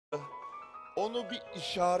onu bir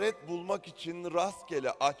işaret bulmak için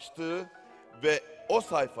rastgele açtı ve o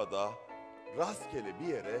sayfada rastgele bir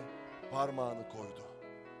yere parmağını koydu.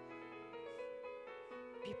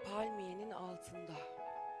 Bir palmiyenin altında.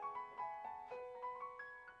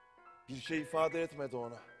 Bir şey ifade etmedi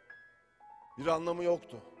ona. Bir anlamı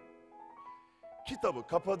yoktu. Kitabı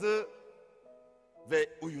kapadı ve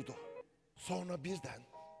uyudu. Sonra birden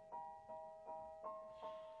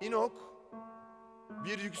İnok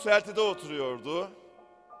bir yükseltide oturuyordu.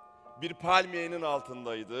 Bir palmiyenin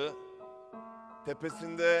altındaydı.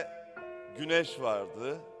 Tepesinde güneş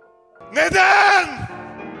vardı. Neden?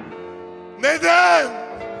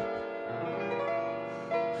 Neden?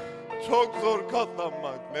 Çok zor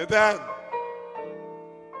katlanmak. Neden?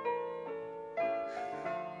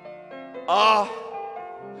 Ah!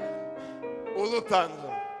 Ulu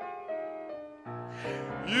Tanrım.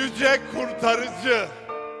 Yüce kurtarıcı.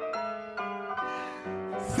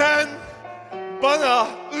 Sen bana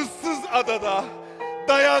ıssız adada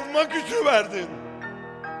dayanma gücü verdin.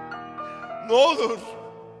 Ne olur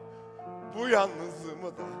bu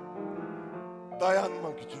yalnızlığıma da dayanma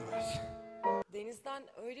gücü ver. Denizden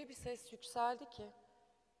öyle bir ses yükseldi ki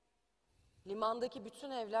limandaki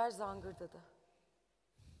bütün evler zangırdadı.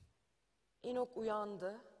 İnok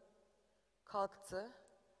uyandı, kalktı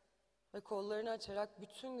ve kollarını açarak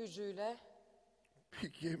bütün gücüyle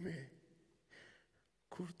Bir gemi,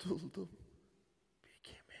 kurtuldum, bir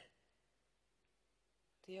gemi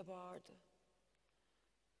diye bağırdı.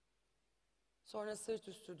 Sonra sırt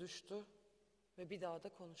üstü düştü ve bir daha da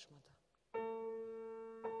konuşmadı.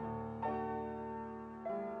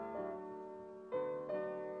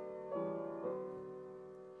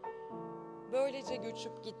 Böylece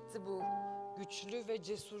göçüp gitti bu güçlü ve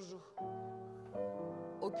cesur ruh.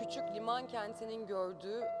 O küçük liman kentinin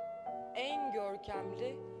gördüğü en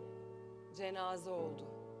görkemli cenaze oldu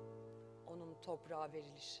onun toprağa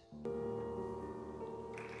verilişi.